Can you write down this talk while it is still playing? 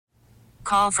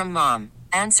Call from mom.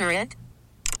 Answer it.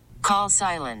 Call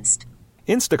silenced.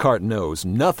 Instacart knows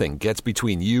nothing gets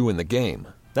between you and the game.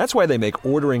 That's why they make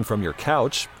ordering from your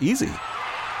couch easy.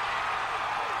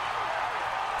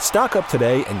 Stock up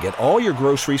today and get all your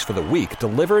groceries for the week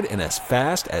delivered in as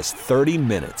fast as 30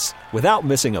 minutes without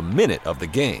missing a minute of the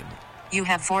game. You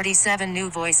have 47 new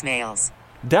voicemails.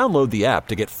 Download the app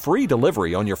to get free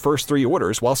delivery on your first 3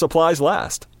 orders while supplies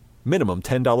last. Minimum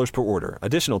 $10 per order.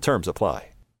 Additional terms apply.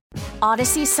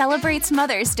 Odyssey celebrates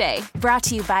Mother's Day, brought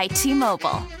to you by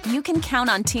T-Mobile. You can count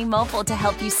on T-Mobile to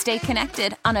help you stay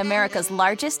connected on America's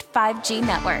largest 5G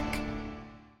network.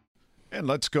 And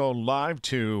let's go live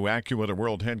to Accuweather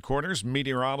World Headquarters.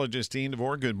 Meteorologist Dean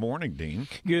DeVore. Good morning, Dean.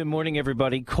 Good morning,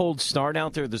 everybody. Cold start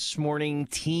out there this morning.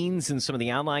 Teens in some of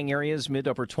the outlying areas,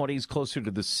 mid-upper 20s closer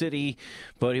to the city.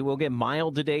 But it will get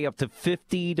mild today up to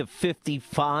 50 to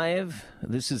 55.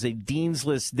 This is a Dean's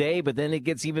List day, but then it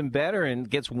gets even better and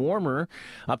gets warmer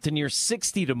up to near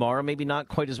 60 tomorrow. Maybe not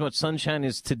quite as much sunshine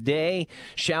as today.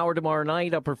 Shower tomorrow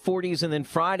night, upper 40s, and then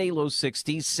Friday, low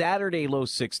 60s. Saturday, low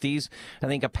 60s. I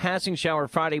think a passing shower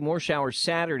Friday, more showers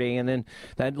Saturday, and then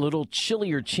that little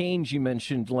chillier change you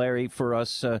mentioned, Larry, for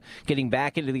us getting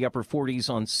back into the upper 40s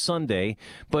on Sunday.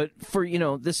 But for,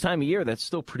 this time of year, that's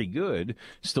still pretty good.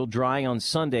 Still dry on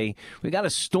Sunday. We got a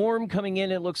storm coming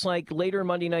in, it looks like, later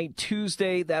Monday night,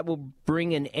 Tuesday. That will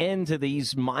bring an end to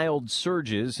these mild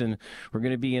surges, and we're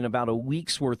going to be in about a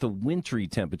week's worth of wintry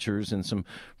temperatures and some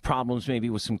problems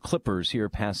maybe with some clippers here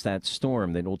past that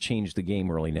storm that will change the game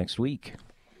early next week.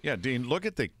 Yeah, Dean, look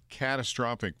at the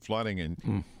catastrophic flooding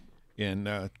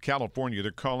in California.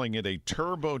 They're calling it a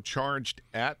turbocharged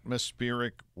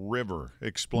atmospheric river.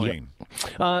 Explain.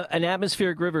 Yep. An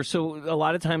atmospheric river. So a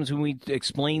lot of times when we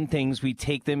explain things, we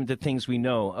take them to things we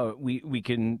know. We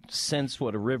can sense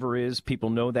what a river is. People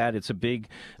know that. It's a big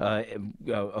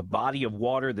a body of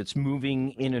water that's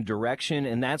moving in a direction,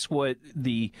 and that's what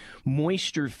the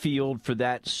moisture field for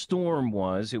that storm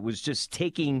was. It was just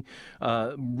taking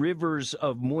rivers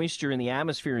of moisture in the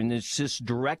atmosphere, and it's just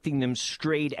directing them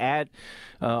straight at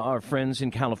our friends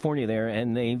in California there,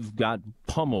 and they've got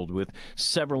pummeled with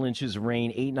several inches of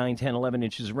rain, 8, 9, 10, 11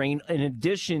 inches of rain, in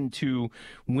addition to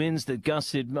winds that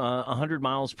gusted 100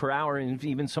 miles per hour, and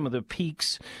even some of the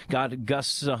peaks got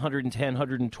gusts 110,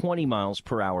 120 miles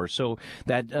per hour. So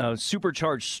that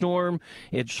supercharged storm,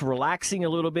 it's relaxing a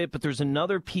little bit, but there's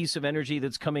another piece of energy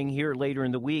that's coming here later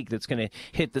in the week that's going to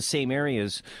hit the same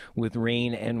areas with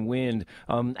rain and wind.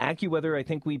 AccuWeather, I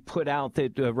think we put out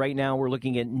that right now we're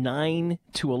looking at $9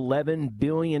 to $11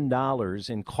 billion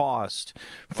in cost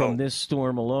from this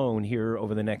storm alone here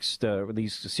over the next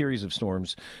these series of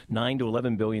storms. $9 to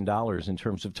 $11 billion in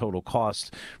terms of total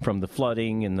cost from the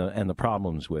flooding and the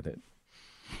problems with it.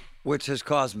 Which has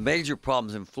caused major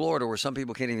problems in Florida where some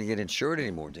people can't even get insured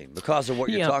anymore, Dean, because of what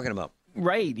you're talking about.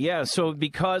 Right, yeah. So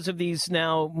because of these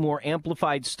now more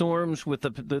amplified storms with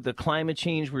the climate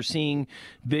change, we're seeing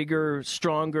bigger,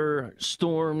 stronger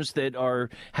storms that are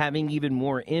having even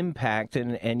more impact.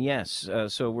 And yes,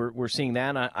 so we're seeing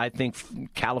that. I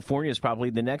think California is probably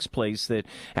the next place that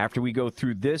after we go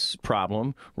through this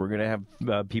problem, we're going to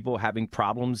have people having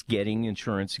problems getting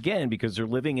insurance again because they're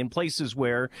living in places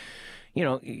where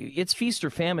it's feast or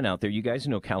famine out there. You guys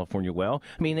know California well.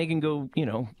 I mean, they can go,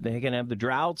 they can have the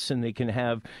droughts and they can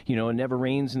have, it never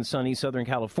rains in sunny Southern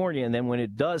California. And then when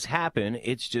it does happen,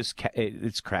 it's just,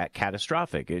 it's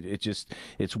catastrophic.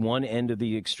 It's one end of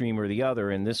the extreme or the other.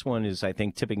 And this one is, I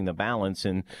think, tipping the balance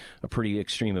in a pretty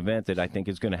extreme event that I think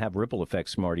is going to have ripple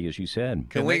effects, Marty, as you said.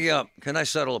 Can I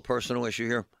settle a personal issue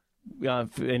here?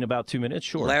 In about 2 minutes,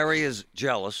 sure. Larry is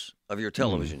jealous of your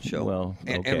television show. Well,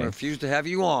 okay. and refused to have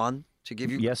you on to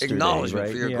give you acknowledgement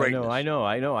for your greatness. I know.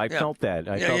 I felt that.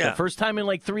 I felt that. First time in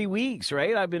like 3 weeks,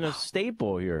 right? I've been a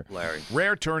staple here. Larry.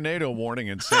 Rare tornado warning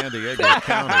in San Diego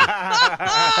County.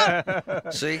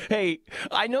 See? Hey,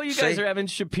 I know you guys are having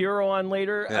Shapiro on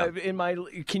later. Yeah.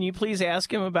 Can you please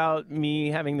ask him about me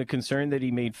having the concern that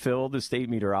he made Phil the state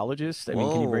meteorologist? I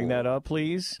mean, can you bring that up,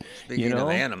 please? Speaking of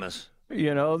animus.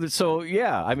 So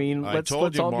yeah, I mean, I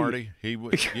told you, Marty, he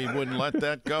wouldn't let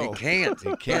that go. He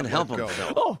can't help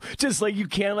himself. Oh, just like you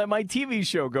can't let my TV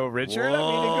show go, Richard. Whoa.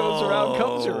 I mean, it goes around,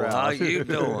 comes around. How you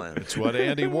doing? It's what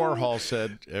Andy Warhol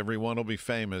said. Everyone will be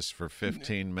famous for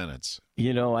 15 minutes.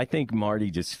 I think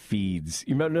Marty just feeds.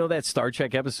 You know that Star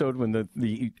Trek episode when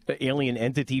the alien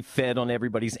entity fed on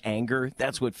everybody's anger?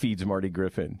 That's what feeds Marty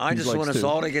Griffin. I just want us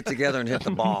all to get together and hit the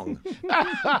bong.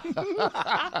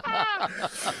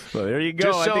 Well, there you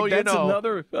go. I think that's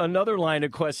another line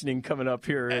of questioning coming up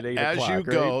here at 8 o'clock. As you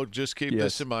go, just keep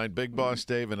this in mind. Big Boss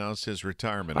Dave announced his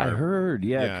retirement. I heard,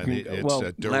 yeah.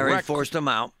 Larry forced him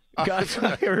out. Gosh,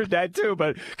 I heard that too.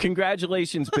 But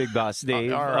congratulations, Big Boss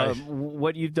Dave. All right.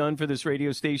 What you've done for this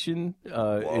radio station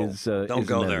is Don't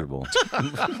go there. immeasurable.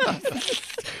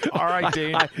 All right,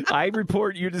 Dean. I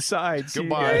report, you decide. See you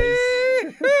Goodbye.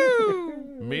 guys.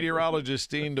 Meteorologist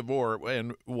Dean DeVore,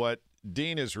 and what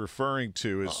Dean is referring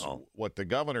to is what the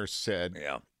governor said,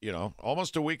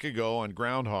 almost a week ago on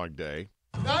Groundhog Day.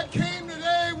 I came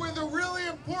today with a really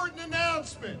important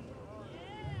announcement.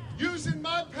 Using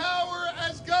my power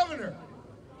as governor,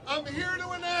 I'm here to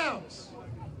announce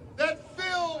that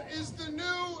Phil is the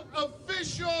new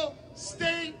official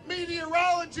state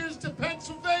meteorologist of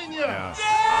Pennsylvania.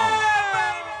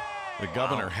 The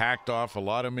governor hacked off a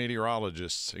lot of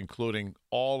meteorologists, including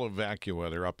all of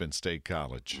AccuWeather up in State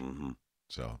College. Mm-hmm.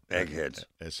 So Eggheads.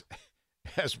 As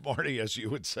Marty, as you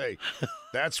would say,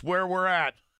 that's where we're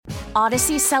at.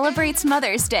 Odyssey celebrates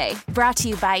Mother's Day, brought to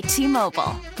you by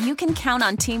T-Mobile. You can count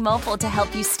on T-Mobile to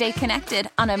help you stay connected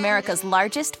on America's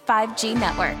largest 5G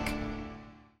network.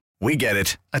 We get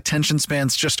it. Attention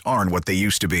spans just aren't what they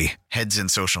used to be. Heads in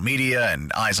social media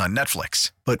and eyes on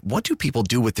Netflix. But what do people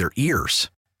do with their ears?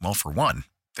 Well, for one,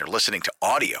 they're listening to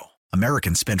audio.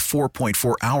 Americans spend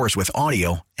 4.4 hours with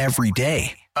audio every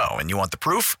day. Oh, and you want the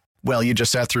proof? Well, you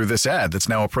just sat through this ad that's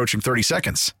now approaching 30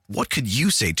 seconds. What could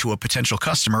you say to a potential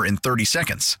customer in 30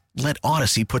 seconds? Let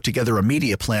Odyssey put together a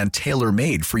media plan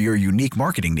tailor-made for your unique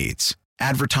marketing needs.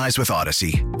 Advertise with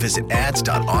Odyssey. Visit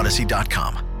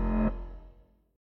ads.odyssey.com.